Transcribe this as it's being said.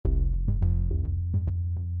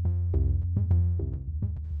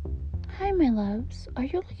Hi, my loves. Are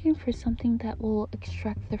you looking for something that will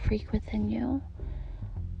extract the freak within you?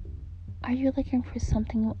 Are you looking for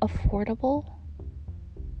something affordable?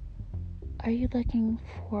 Are you looking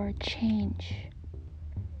for change?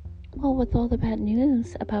 Well, with all the bad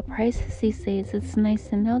news about prices these days, it's nice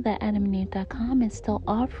to know that AdamandEve.com is still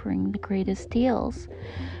offering the greatest deals.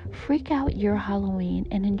 Freak out your Halloween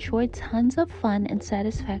and enjoy tons of fun and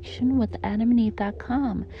satisfaction with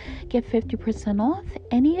AdamandEve.com. Get 50% off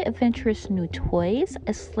any adventurous new toys,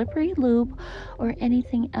 a slippery lube, or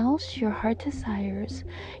anything else your heart desires.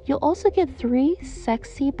 You'll also get 3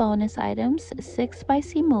 sexy bonus items, 6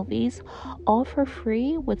 spicy movies, all for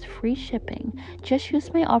free with free shipping. Just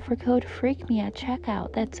use my offer code FREAKME at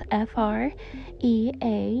checkout. That's FREAKME,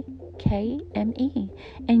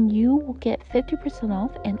 and you will get 50%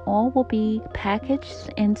 off, and all will be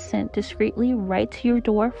packaged and sent discreetly right to your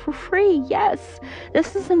door for free. Yes,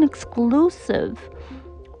 this is an exclusive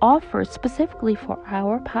offer specifically for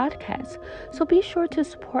our podcast, so be sure to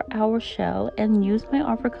support our show and use my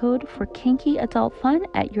offer code for kinky adult fun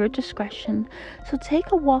at your discretion. So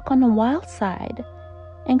take a walk on the wild side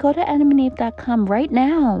and go to AdamandEve.com right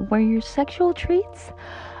now, where your sexual treats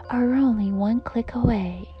are only one click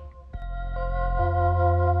away.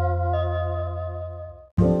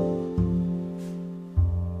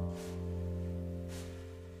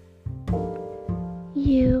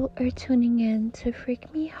 You are tuning in to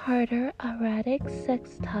Freak Me Harder Erotic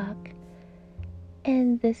Sex Talk,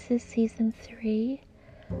 and this is Season 3,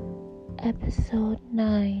 Episode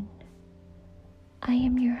 9. I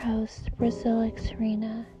am your host, Brazil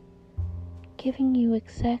Serena, giving you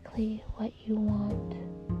exactly what you want,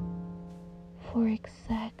 for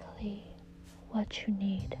exactly what you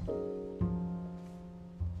need.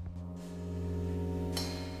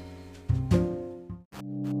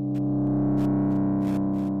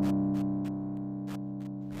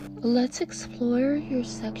 Let's explore your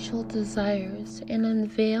sexual desires and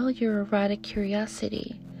unveil your erotic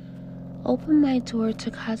curiosity. Open my door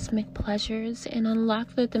to cosmic pleasures and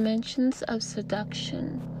unlock the dimensions of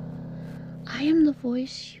seduction. I am the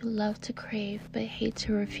voice you love to crave but hate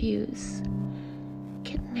to refuse.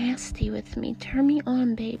 Get nasty with me, turn me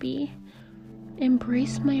on, baby.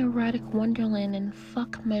 Embrace my erotic wonderland and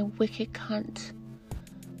fuck my wicked cunt.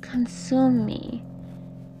 Consume me.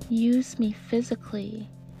 Use me physically.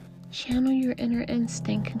 Channel your inner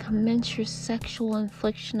instinct and commence your sexual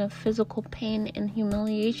infliction of physical pain and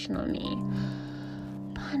humiliation on me.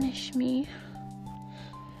 Punish me.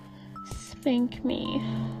 Spank me.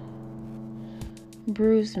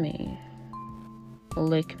 Bruise me.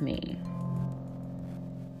 Lick me.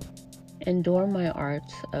 Endure my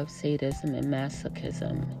arts of sadism and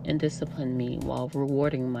masochism and discipline me while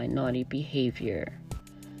rewarding my naughty behavior.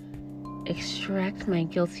 Extract my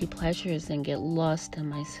guilty pleasures and get lost in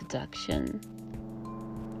my seduction.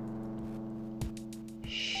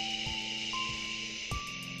 Shh.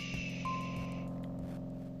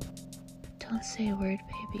 Don't say a word,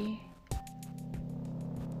 baby.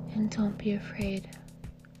 And don't be afraid.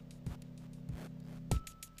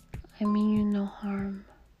 I mean you no harm.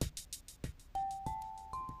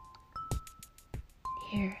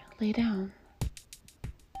 Here, lay down.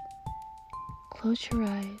 Close your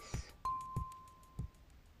eyes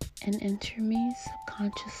and enter me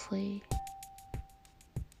subconsciously.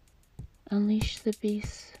 Unleash the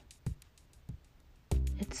beast.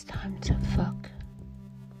 It's time to fuck.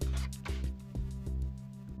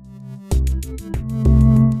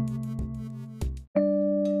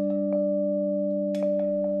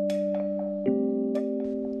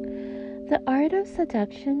 The art of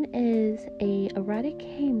seduction is an erotic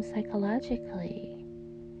game psychologically.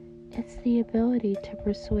 It's the ability to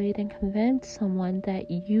persuade and convince someone that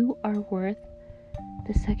you are worth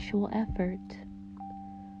the sexual effort.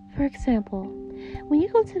 For example, when you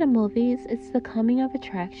go to the movies, it's the coming of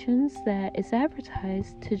attractions that is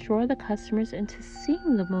advertised to draw the customers into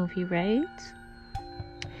seeing the movie, right?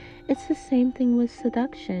 It's the same thing with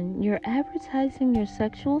seduction. You're advertising your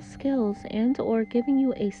sexual skills and or giving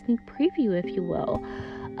you a sneak preview, if you will,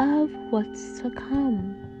 of what's to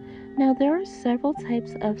come. Now, there are several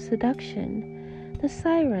types of seduction. The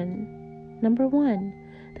siren. Number 1.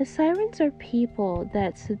 The sirens are people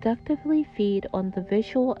that seductively feed on the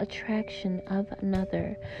visual attraction of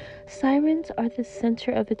another. Sirens are the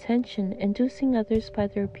center of attention, inducing others by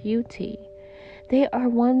their beauty. They are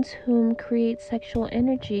ones whom create sexual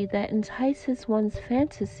energy that entices one's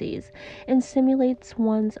fantasies and stimulates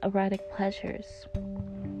one's erotic pleasures.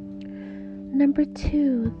 Number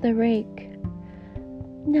 2, the rake.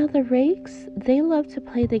 Now the rakes, they love to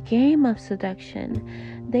play the game of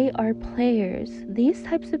seduction. They are players. These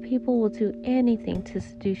types of people will do anything to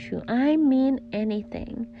seduce you. I mean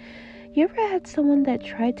anything. You ever had someone that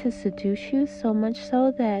tried to seduce you so much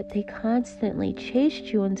so that they constantly chased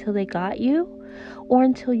you until they got you, or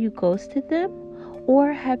until you ghosted them?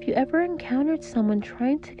 Or have you ever encountered someone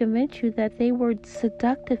trying to convince you that they were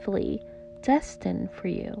seductively destined for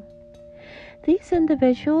you? These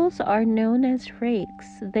individuals are known as rakes.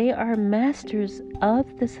 They are masters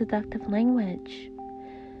of the seductive language.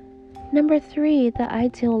 Number 3, the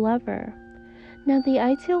ideal lover. Now, the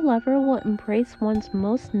ideal lover will embrace one's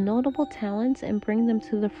most notable talents and bring them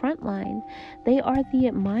to the front line. They are the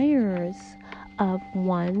admirers of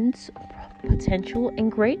one's potential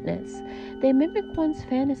and greatness. They mimic one's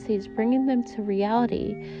fantasies, bringing them to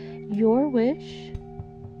reality. Your wish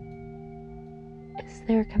is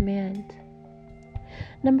their command.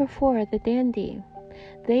 Number 4, the dandy.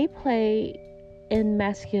 They play in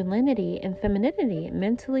masculinity and femininity,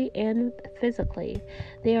 mentally and physically.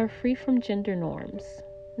 They are free from gender norms.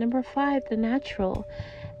 Number 5, the natural.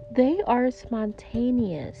 They are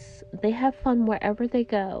spontaneous. They have fun wherever they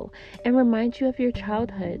go and remind you of your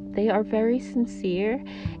childhood. They are very sincere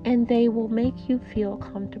and they will make you feel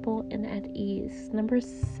comfortable and at ease. Number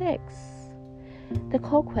 6, the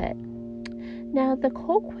coquette. Now, the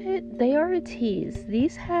coquette, they are a tease.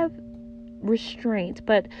 These have restraint,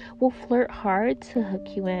 but will flirt hard to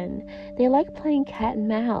hook you in. They like playing cat and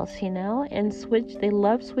mouse, and they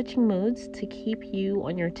love switching moods to keep you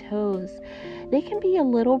on your toes. They can be a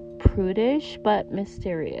little prudish, but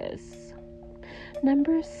mysterious.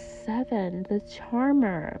 Number 7, the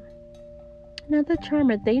charmer. Now, the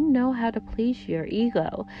charmer, they know how to please your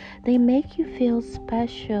ego. They make you feel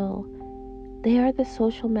special. They are the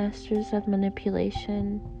social masters of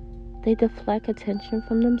manipulation. They deflect attention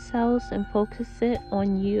from themselves and focus it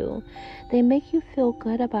on you. They make you feel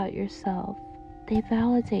good about yourself. They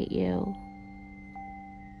validate you.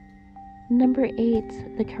 Number 8,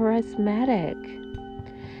 the charismatic.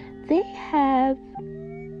 They have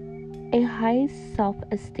a high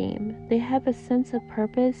self-esteem. They have a sense of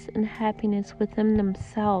purpose and happiness within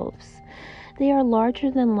themselves. They are larger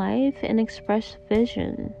than life and express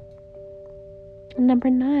vision. Number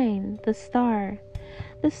 9, the star.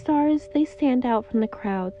 The stars, they stand out from the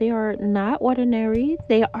crowd. They are not ordinary.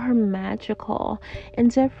 They are magical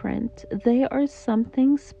and different. They are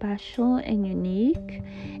something special and unique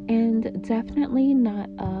and definitely not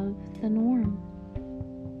of the norm.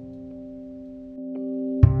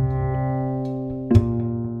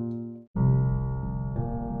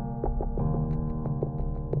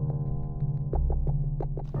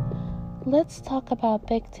 Let's talk about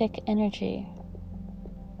big dick energy.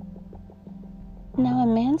 Now, a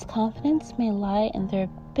man's confidence may lie in their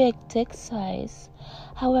big dick size.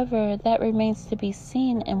 However, that remains to be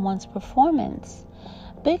seen in one's performance.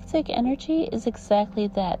 Big dick energy is exactly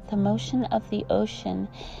that, the motion of the ocean.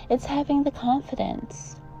 It's having the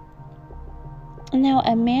confidence. Now,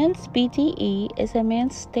 a man's BDE is a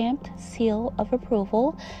man's stamped seal of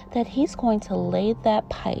approval that he's going to lay that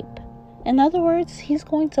pipe. In other words, he's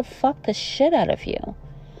going to fuck the shit out of you.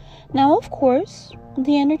 Now, of course,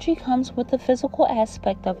 the energy comes with the physical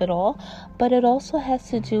aspect of it all, but it also has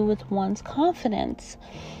to do with one's confidence.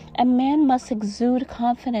 A man must exude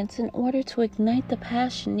confidence in order to ignite the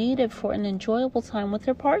passion needed for an enjoyable time with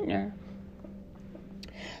their partner.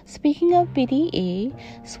 Speaking of BDE,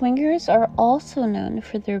 swingers are also known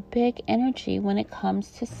for their big energy when it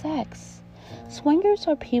comes to sex. Swingers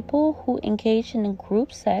are people who engage in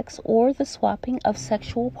group sex or the swapping of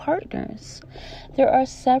sexual partners. There are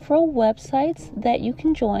several websites that you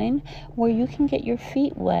can join where you can get your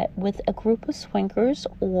feet wet with a group of swingers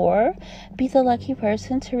or be the lucky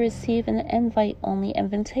person to receive an invite-only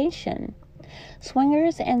invitation.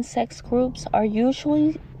 Swingers and sex groups are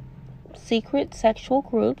usually secret sexual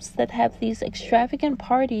groups that have these extravagant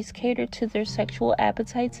parties catered to their sexual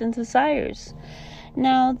appetites and desires.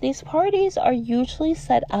 Now, these parties are usually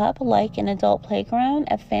set up like an adult playground,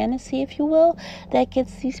 a fantasy, if you will, that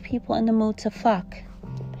gets these people in the mood to fuck.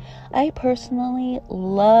 I personally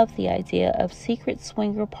love the idea of secret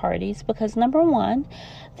swinger parties because, number 1,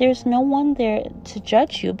 there's no one there to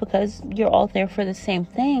judge you because you're all there for the same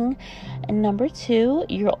thing. And number 2,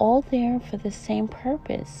 you're all there for the same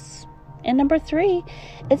purpose. And number 3,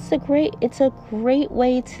 it's a great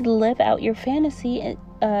way to live out your fantasies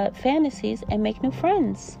and make new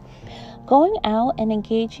friends. Going out and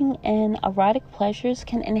engaging in erotic pleasures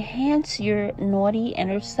can enhance your naughty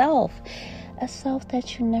inner self, a self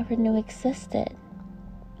that you never knew existed.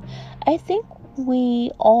 I think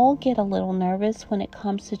we all get a little nervous when it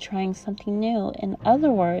comes to trying something new. In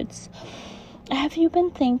other words, Have you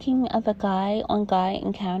been thinking of a guy-on-guy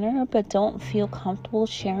encounter but don't feel comfortable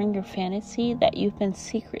sharing your fantasy that you've been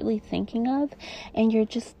secretly thinking of and you're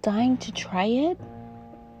just dying to try it?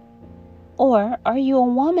 Or are you a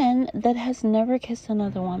woman that has never kissed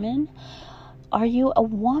another woman? Are you a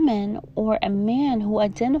woman or a man who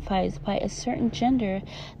identifies by a certain gender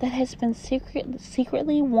that has been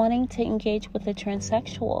secretly wanting to engage with a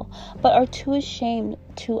transsexual but are too ashamed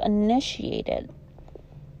to initiate it?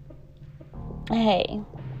 Hey,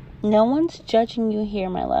 no one's judging you here,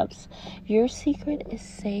 my loves. Your secret is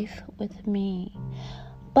safe with me.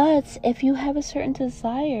 But if you have a certain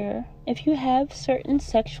desire, if you have certain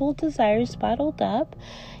sexual desires bottled up,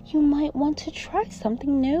 you might want to try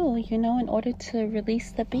something new, in order to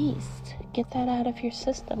release the beast. Get that out of your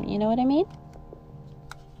system, you know what I mean?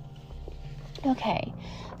 Okay,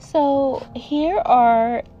 so here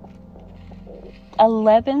are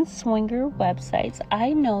 11 swinger websites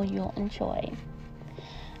I know you'll enjoy.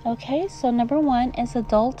 Okay, so number 1 is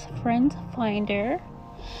Adult Friend Finder.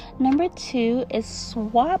 Number 2 is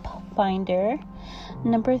Swap Finder.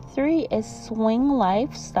 Number 3 is Swing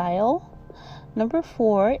Lifestyle. Number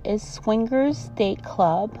 4 is Swingers Date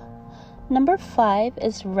Club. Number 5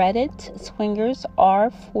 is Reddit Swingers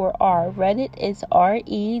R4R. Reddit is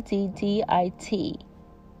Reddit.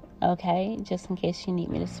 Okay, just in case you need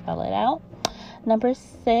me to spell it out. Number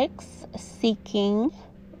 6, Seeking.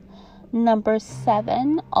 Number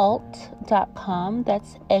 7, alt.com.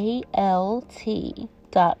 That's ALT.com.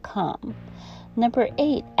 Number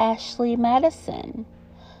 8, Ashley Madison.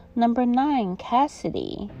 Number 9,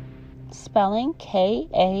 Cassidy. Spelling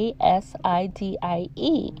KASIDIE.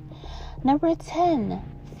 Number 10,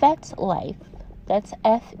 FetLife. That's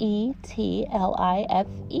FETLIFE.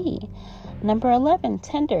 Number 11,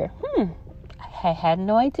 Tinder. I had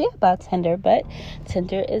no idea about Tinder, but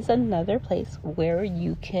Tinder is another place where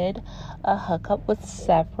you could hook up with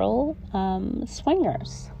several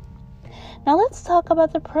swingers. Now let's talk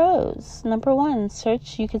about the pros. Number 1,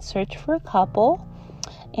 you could search for a couple,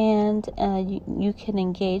 and you can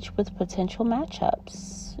engage with potential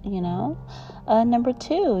matchups, Number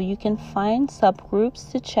 2, you can find subgroups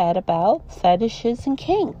to chat about fetishes and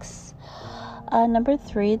kinks. Number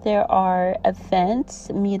 3, there are events,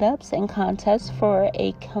 meetups, and contests for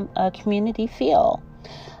a community feel.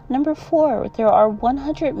 Number 4, there are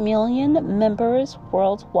 100 million members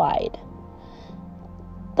worldwide.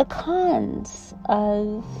 The cons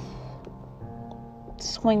of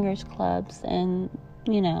swingers clubs and,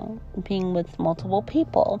 being with multiple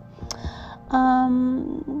people.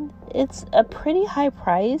 It's a pretty high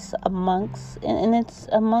price and it's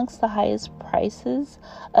amongst the highest prices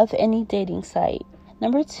of any dating site.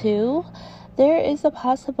 Number 2, there is a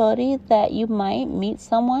possibility that you might meet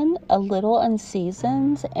someone a little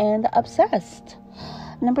unseasoned and obsessed.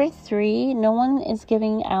 Number 3, no one is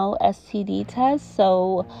giving out STD tests,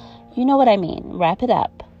 so you know what I mean. Wrap it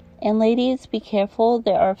up. And ladies, be careful.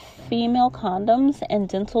 There are female condoms and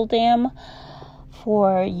dental dam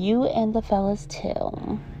for you and the fellas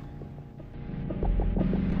too.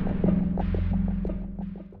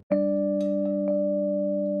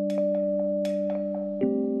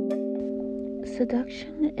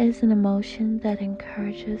 Seduction is an emotion that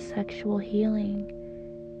encourages sexual healing.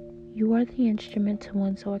 You are the instrument to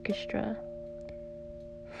one's orchestra.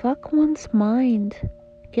 Fuck one's mind.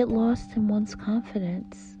 Get lost in one's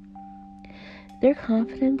confidence. Their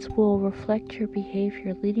confidence will reflect your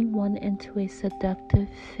behavior, leading one into a seductive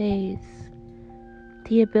phase.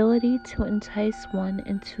 The ability to entice one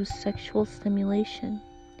into sexual stimulation.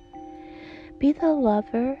 Be the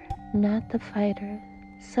lover, not the fighter.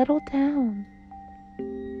 Settle down.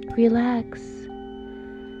 Relax.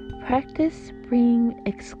 Practice being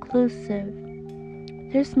exclusive.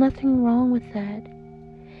 There's nothing wrong with that.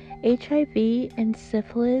 HIV and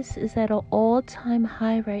syphilis is at an all-time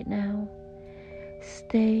high right now.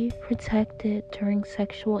 Stay protected during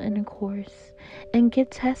sexual intercourse and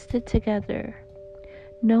get tested together.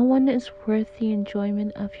 No one is worth the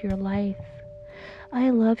enjoyment of your life.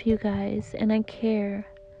 I love you guys and I care.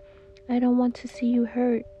 I don't want to see you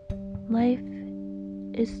hurt. Life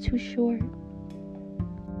is too short.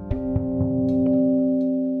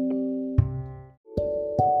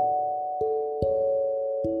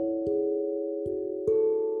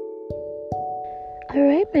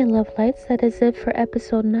 Alright, my love lights, that is it for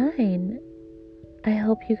episode 9. I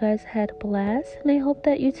hope you guys had a blast, and I hope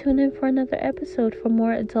that you tune in for another episode for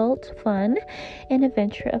more adult fun and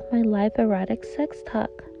adventure of my live erotic sex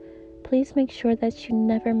talk. please make sure that you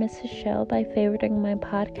never miss a show by favoriting my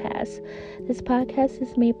podcast. This podcast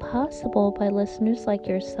is made possible by listeners like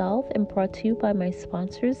yourself and brought to you by my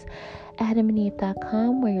sponsors,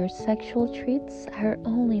 adamandeve.com, where your sexual treats are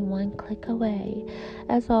only one click away.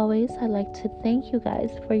 As always, I'd like to thank you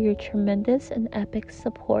guys for your tremendous and epic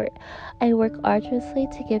support. I work arduously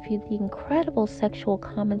to give you the incredible sexual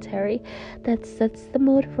commentary that sets the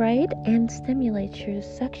mood right and stimulates your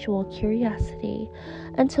sexual curiosity.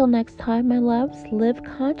 Until next time, my loves, live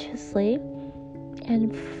consciously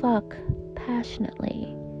and fuck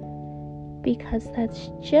passionately, because that's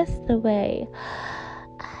just the way